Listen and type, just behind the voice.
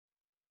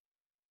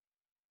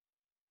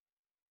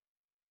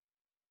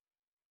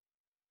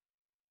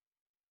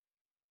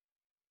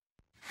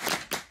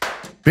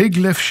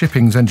BigLift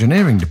Shipping's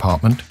engineering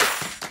department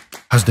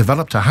has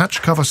developed a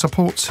hatch cover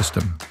support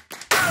system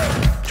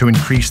to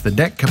increase the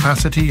deck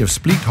capacity of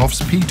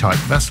Spliethoff's P-type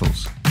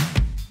vessels.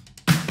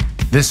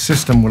 This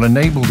system will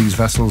enable these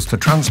vessels to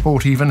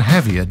transport even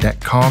heavier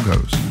deck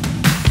cargoes.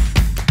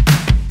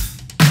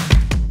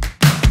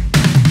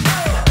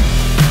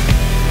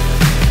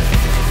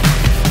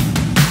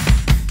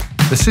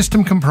 The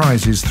system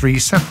comprises 3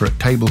 separate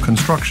table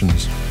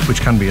constructions, which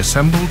can be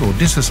assembled or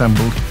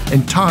disassembled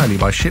entirely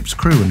by ship's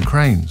crew and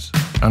cranes,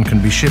 and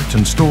can be shipped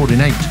and stored in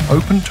 8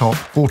 open-top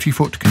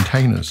 40-foot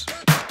containers.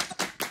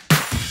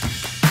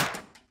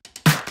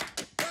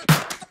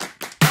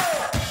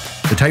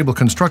 The table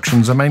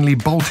constructions are mainly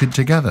bolted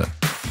together,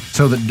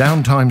 so that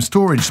downtime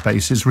storage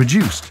space is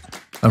reduced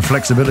and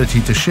flexibility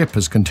to ship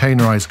as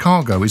containerized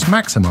cargo is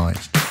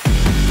maximized.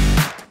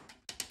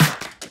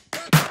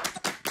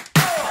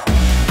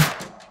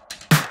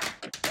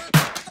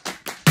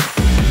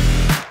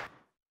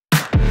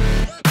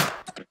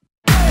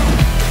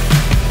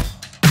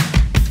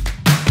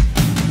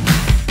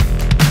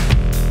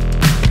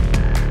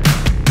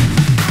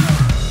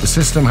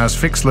 The system has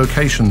fixed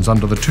locations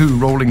under the 2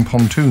 rolling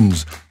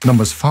pontoons,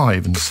 numbers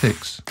 5 and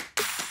 6.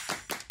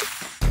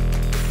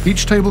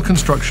 Each table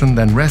construction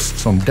then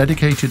rests on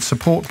dedicated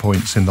support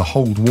points in the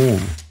hold wall.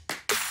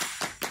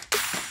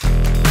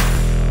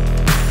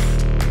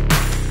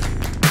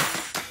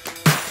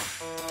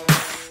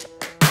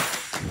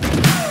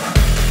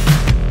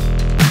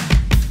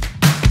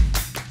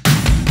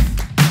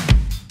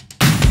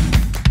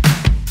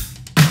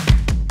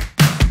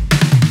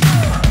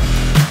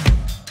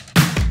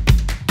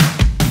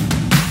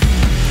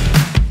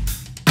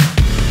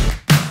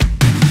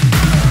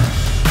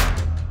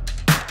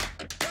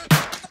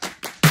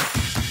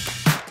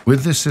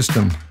 With this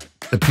system,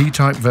 the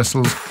P-type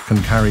vessels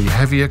can carry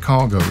heavier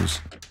cargoes,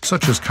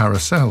 such as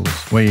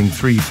carousels, weighing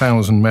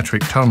 3,000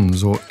 metric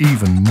tons or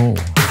even more.